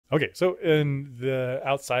Okay, so in the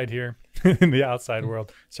outside here, in the outside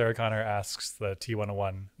world, Sarah Connor asks the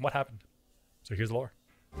T-101, what happened? So here's the lore.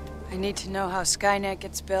 I need to know how Skynet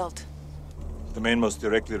gets built. The man most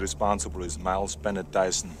directly responsible is Miles Bennett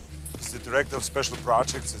Dyson. He's the director of special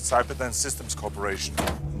projects at Cyberdyne Systems Corporation.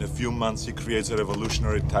 In a few months, he creates a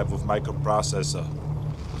revolutionary type of microprocessor.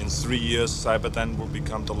 In 3 years, Cyberdyne will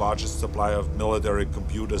become the largest supplier of military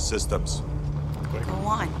computer systems. Go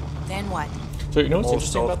on. Then what? So you know what's All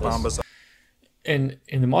interesting stealth about bombers this?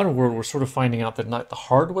 In the modern world, we're sort of finding out that not the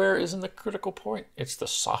hardware isn't the critical point; it's the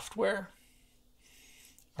software.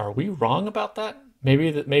 Are we wrong about that? Maybe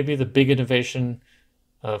the big innovation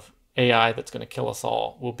of AI that's going to kill us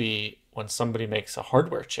all will be when somebody makes a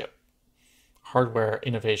hardware chip, hardware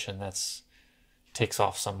innovation that's takes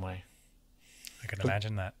off some way. I can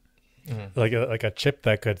imagine that. Like a chip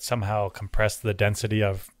that could somehow compress the density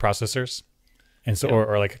of processors, and so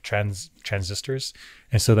or like transistors,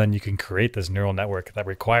 and so then you can create this neural network that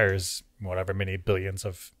requires whatever many billions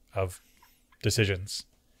of decisions.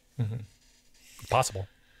 Possible.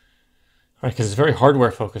 Right, because it's very hardware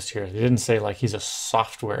focused here. They didn't say like he's a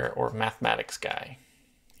software or mathematics guy.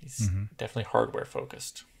 He's definitely hardware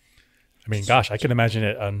focused. I mean, gosh, I can imagine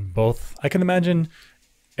it on both. I can imagine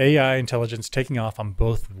AI intelligence taking off on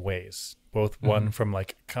both ways. Both one from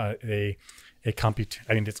like a compute.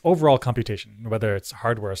 I mean, it's overall computation, whether it's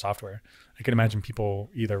hardware or software. I can imagine people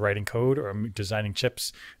either writing code or designing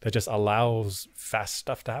chips that just allows fast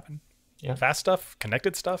stuff to happen. Yeah, fast stuff,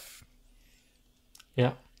 connected stuff.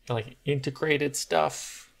 Yeah, like integrated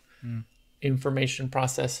stuff, information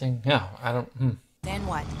processing. Yeah, I don't. Then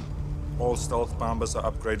what? All stealth bombers are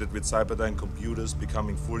upgraded with Cyberdyne computers,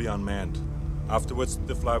 becoming fully unmanned. Afterwards,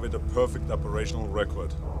 they fly with a perfect operational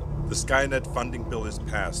record. The Skynet funding bill is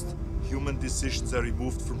passed. Human decisions are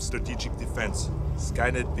removed from strategic defense.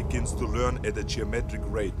 Skynet begins to learn at a geometric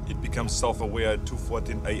rate. It becomes self-aware at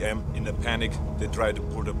 2:14 a.m. In a panic, they try to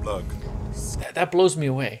pull the plug. That blows me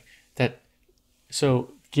away.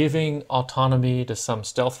 So giving autonomy to some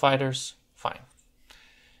stealth fighters, fine.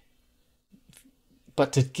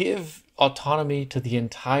 But to give autonomy to the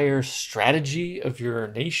entire strategy of your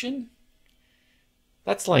nation,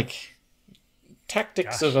 that's like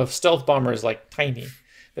tactics of a stealth bomber is like tiny.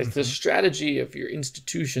 The strategy of your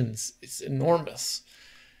institutions is enormous.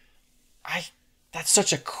 That's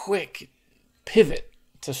such a quick pivot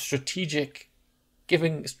to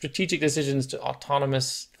giving strategic decisions to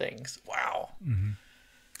autonomous things. Wow.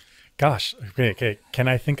 Gosh, okay. Can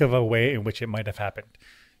I think of a way in which it might have happened?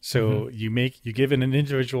 So you give an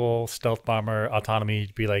individual stealth bomber autonomy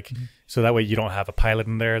to be like, so that way you don't have a pilot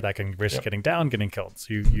in there that can risk getting killed.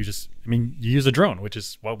 So you use a drone, which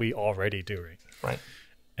is what we already do, right? Right.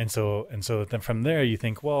 And so then from there you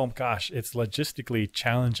think, well, gosh, it's logistically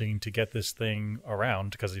challenging to get this thing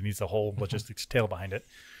around because it needs a whole logistics tail behind it.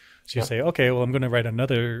 So you say, okay, well, I'm going to write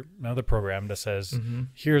another program that says,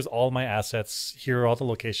 here's all my assets, here are all the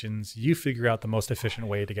locations. You figure out the most efficient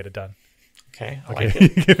way to get it done. Okay, I like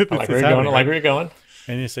it. I like where you're going.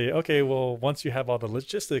 And you say, okay, well, once you have all the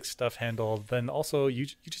logistics stuff handled, then also you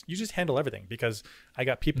just handle everything because I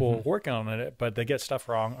got people working on it, but they get stuff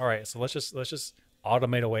wrong. All right, so let's just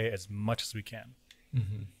automate away as much as we can.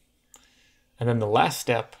 And then the last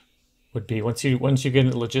step would be once you get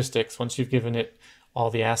into logistics, once you've given it all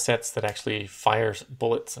the assets that actually fire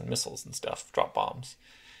bullets and missiles and stuff, drop bombs.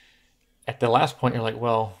 At the last point, you're like,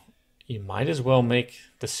 well, you might as well make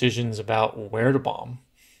decisions about where to bomb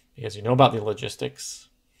because you know about the logistics.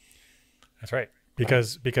 That's right.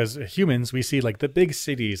 Because humans, we see like the big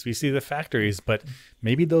cities, we see the factories, but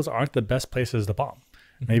maybe those aren't the best places to bomb.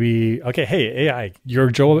 Maybe, okay, hey, AI,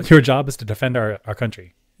 your job is to defend our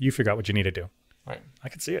country. You figure out what you need to do. Right. I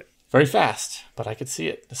can see it. Very fast, but I could see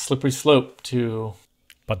it. The slippery slope to...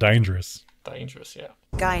 But dangerous. Dangerous, yeah.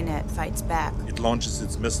 Skynet fights back. It launches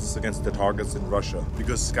its missiles against the targets in Russia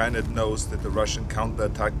because Skynet knows that the Russian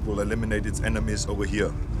counterattack will eliminate its enemies over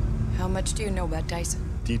here. How much do you know about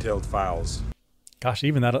Dyson? Detailed files. Gosh,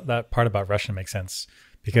 even that part about Russia makes sense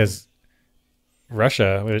because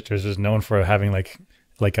Russia, which is known for having like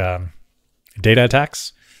data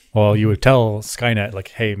attacks, well, you would tell Skynet like,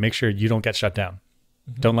 hey, make sure you don't get shut down.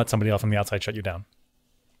 Don't let somebody else from the outside shut you down.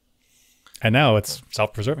 And now it's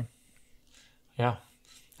self-preserving. Yeah.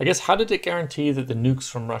 I guess how did it guarantee that the nukes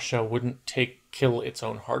from Russia wouldn't kill its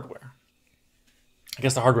own hardware? I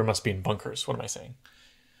guess the hardware must be in bunkers. What am I saying?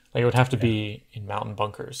 Like it would have to be in mountain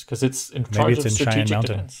bunkers because it's in charge of strategic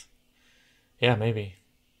defense. Yeah, maybe.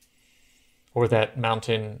 Or that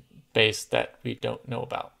mountain base that we don't know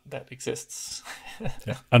about that exists.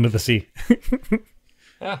 Under the sea.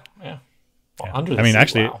 Yeah. Well, Yeah. under the I mean, sea,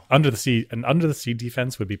 actually, wow. under the sea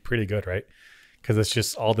defense would be pretty good, right? Because it's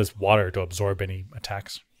just all this water to absorb any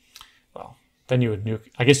attacks. Well, then you would nuke.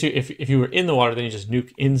 I guess if you were in the water, then you just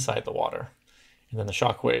nuke inside the water, and then the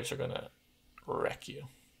shock waves are gonna wreck you.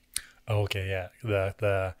 Oh, okay, yeah.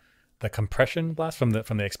 The compression blast from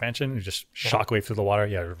the expansion, you just shockwave through the water.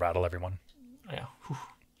 Yeah, it would rattle everyone. Yeah. Whew.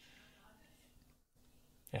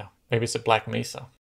 Yeah. Maybe it's a Black Mesa.